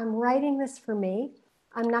myself, I'm writing this for me.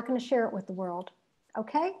 I'm not going to share it with the world.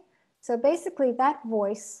 Okay? So basically that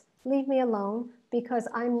voice, leave me alone because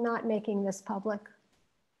I'm not making this public.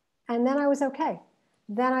 And then I was okay.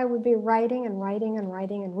 Then I would be writing and writing and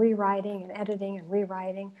writing and rewriting and editing and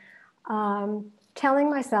rewriting,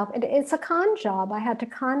 telling myself, it's a con job. I had to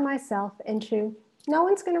con myself into, no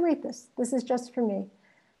one's going to read this. This is just for me.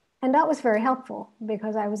 And that was very helpful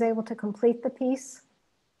because I was able to complete the piece,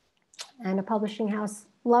 and a publishing house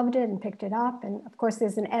loved it and picked it up. And of course,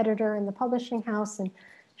 there's an editor in the publishing house, and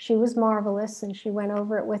she was marvelous, and she went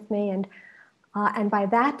over it with me. And by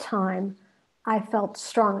that time, I felt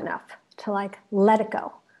strong enough to like let it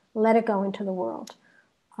go into the world.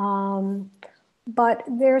 But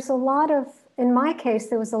there's a lot of, in my case,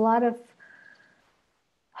 there was a lot of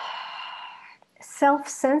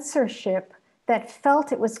self-censorship that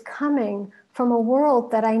felt it was coming from a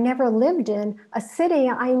world that I never lived in, a city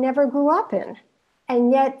I never grew up in,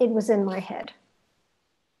 and yet it was in my head.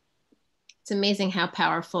 It's amazing how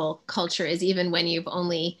powerful culture is, even when you've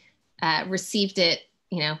only received it,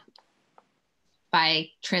 you know, by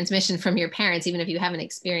transmission from your parents, even if you haven't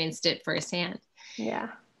experienced it firsthand. Yeah.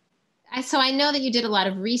 So I know that you did a lot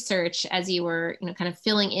of research as you were, you know, kind of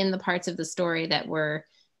filling in the parts of the story that were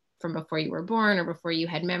from before you were born or before you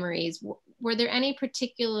had memories. Were there any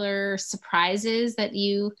particular surprises that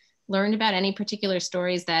you learned about, any particular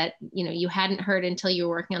stories that, you know, you hadn't heard until you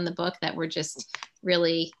were working on the book that were just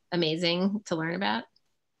really amazing to learn about?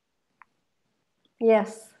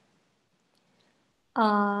 Yes.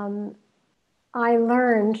 I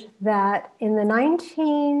learned that in the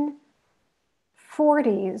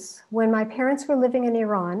 1940s, when my parents were living in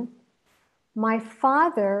Iran, my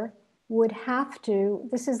father would have to,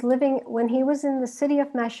 this is living, when he was in the city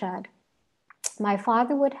of Mashhad, my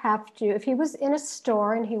father would have to, if he was in a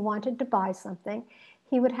store and he wanted to buy something,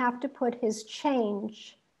 he would have to put his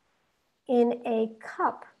change in a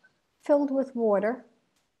cup filled with water,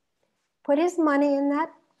 put his money in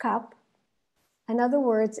that cup. In other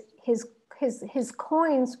words, his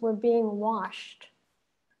coins were being washed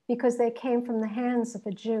because they came from the hands of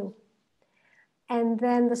a Jew. And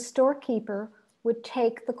then the storekeeper would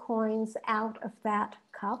take the coins out of that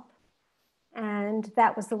cup, and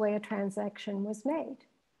that was the way a transaction was made.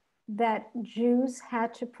 That Jews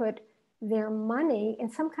had to put their money in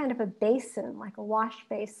some kind of a basin, like a wash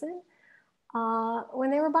basin, when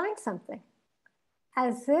they were buying something,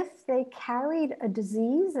 as if they carried a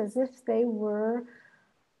disease, as if they were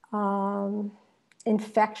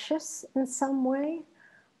infectious in some way.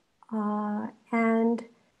 And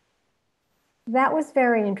that was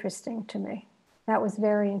very interesting to me. That was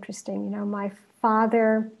very interesting. You know, my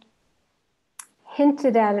father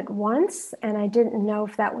hinted at it once, and I didn't know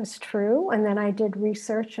if that was true. And then I did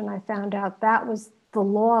research, and I found out that was the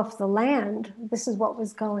law of the land. This is what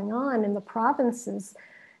was going on in the provinces.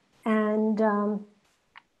 And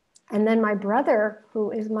And then my brother,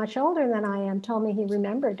 who is much older than I am, told me he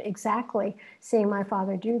remembered exactly seeing my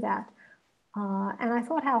father do that. And I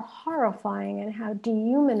thought how horrifying and how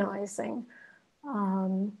dehumanizing.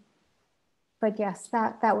 But yes,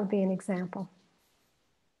 that would be an example.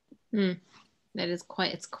 That is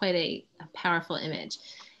it's quite a powerful image.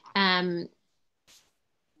 And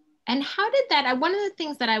how did that, one of the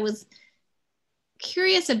things that I was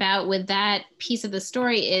curious about with that piece of the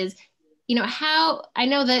story is, how, I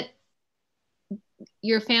know that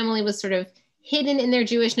your family was sort of hidden in their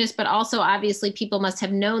Jewishness, but also obviously people must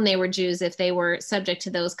have known they were Jews if they were subject to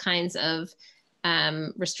those kinds of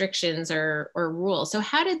restrictions or rules. So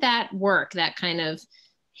how did that work, that kind of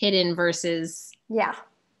hidden versus, yeah,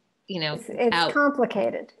 it's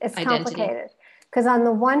complicated. It's identity. Complicated because on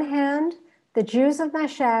the one hand, the Jews of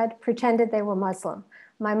Mashhad pretended they were Muslim.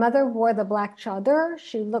 My mother wore the black chador,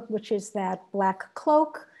 which is that black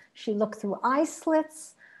cloak. She looked through eye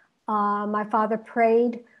slits. My father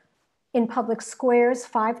prayed in public squares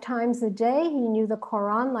 5 times a day. He knew the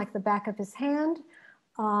Quran like the back of his hand.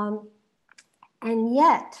 And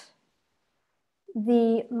yet,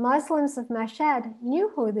 the Muslims of Mashhad knew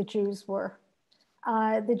who the Jews were.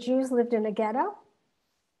 The Jews lived in a ghetto,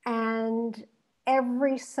 and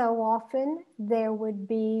every so often there would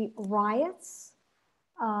be riots.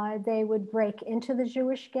 They would break into the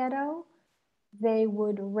Jewish ghetto. They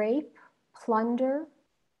would rape, plunder,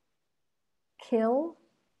 kill.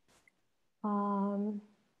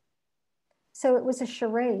 So it was a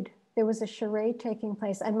charade. There was a charade taking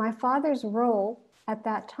place. And my father's role at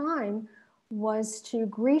that time was to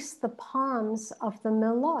grease the palms of the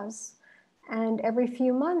mullahs. And every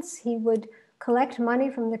few months, he would collect money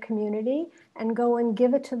from the community and go and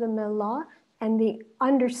give it to the mullah. And the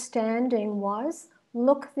understanding was,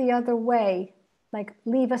 look the other way, like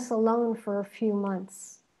leave us alone for a few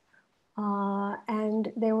months.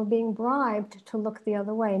 And they were being bribed to look the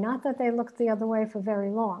other way. Not that they looked the other way for very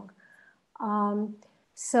long.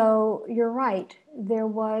 So you're right. There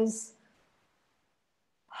was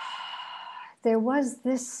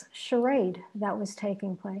this charade that was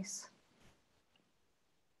taking place.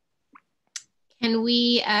 Can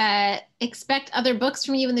we expect other books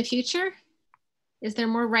from you in the future? Is there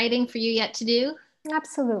more writing for you yet to do?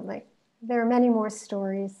 Absolutely. There are many more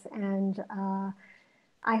stories, and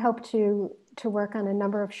I hope to work on a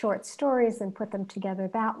number of short stories and put them together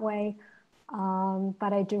that way.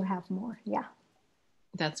 But I do have more, yeah.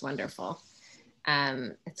 That's wonderful.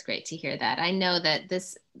 It's great to hear that. I know that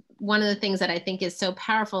one of the things that I think is so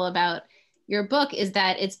powerful about your book is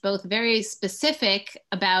that it's both very specific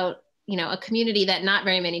about, a community that not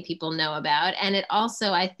very many people know about. And it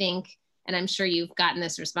also, I think, and I'm sure you've gotten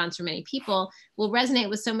this response from many people, will resonate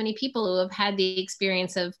with so many people who have had the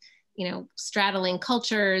experience of, straddling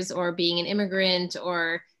cultures or being an immigrant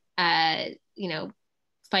or,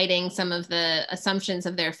 fighting some of the assumptions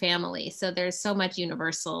of their family. So there's so much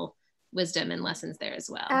universal wisdom and lessons there as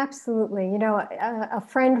well. Absolutely. A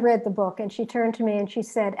friend read the book and she turned to me and she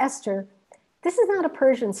said, Esther, this is not a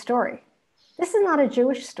Persian story. This is not a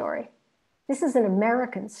Jewish story. This is an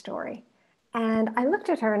American story. And I looked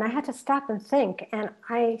at her and I had to stop and think. And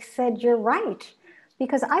I said, you're right.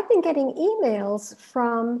 Because I've been getting emails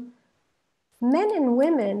from men and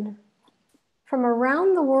women from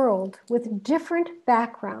around the world with different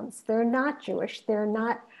backgrounds. They're not Jewish. They're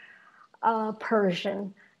not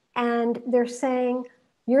Persian. And they're saying,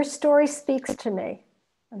 your story speaks to me.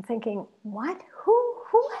 I'm thinking, what?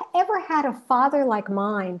 Who ever had a father like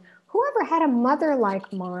mine? Who ever had a mother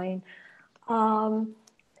like mine? And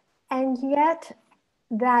yet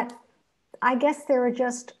that, I guess there are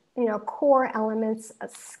just, core elements, a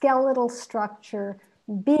skeletal structure,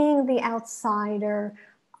 being the outsider,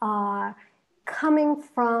 coming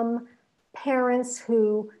from parents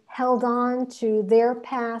who held on to their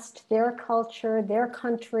past, their culture, their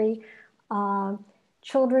country,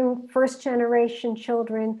 children, first generation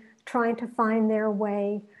children trying to find their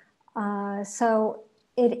way. So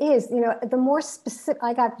it is, the more specific,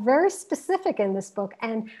 I got very specific in this book,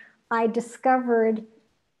 and I discovered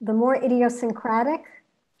the more idiosyncratic,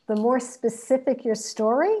 the more specific your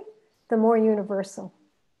story, the more universal.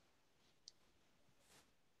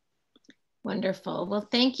 Wonderful. Well,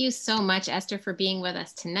 thank you so much, Esther, for being with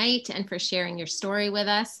us tonight and for sharing your story with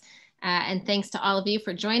us. And thanks to all of you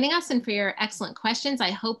for joining us and for your excellent questions. I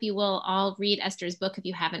hope you will all read Esther's book if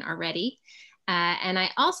you haven't already. And I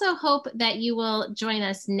also hope that you will join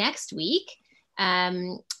us next week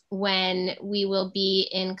when we will be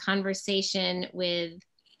in conversation with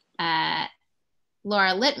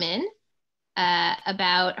Laura Littman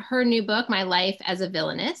about her new book, My Life as a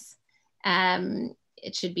Villainess.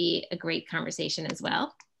 It should be a great conversation as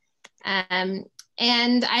well.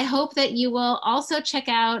 And I hope that you will also check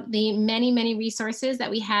out the many, many resources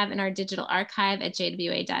that we have in our digital archive at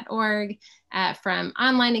jwa.org, from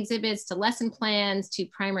online exhibits to lesson plans to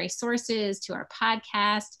primary sources to our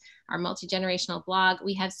podcast, our multi-generational blog.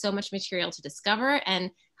 We have so much material to discover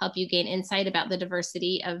and help you gain insight about the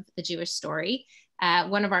diversity of the Jewish story.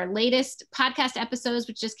 One of our latest podcast episodes,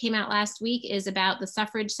 which just came out last week, is about the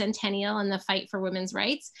suffrage centennial and the fight for women's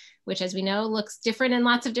rights, which, as we know, looks different in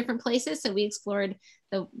lots of different places. So we explored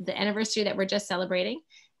the anniversary that we're just celebrating.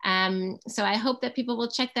 So I hope that people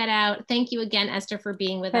will check that out. Thank you again, Esther, for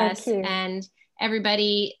being with us. Thank you. And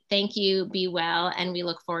everybody, thank you, be well, and we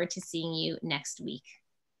look forward to seeing you next week.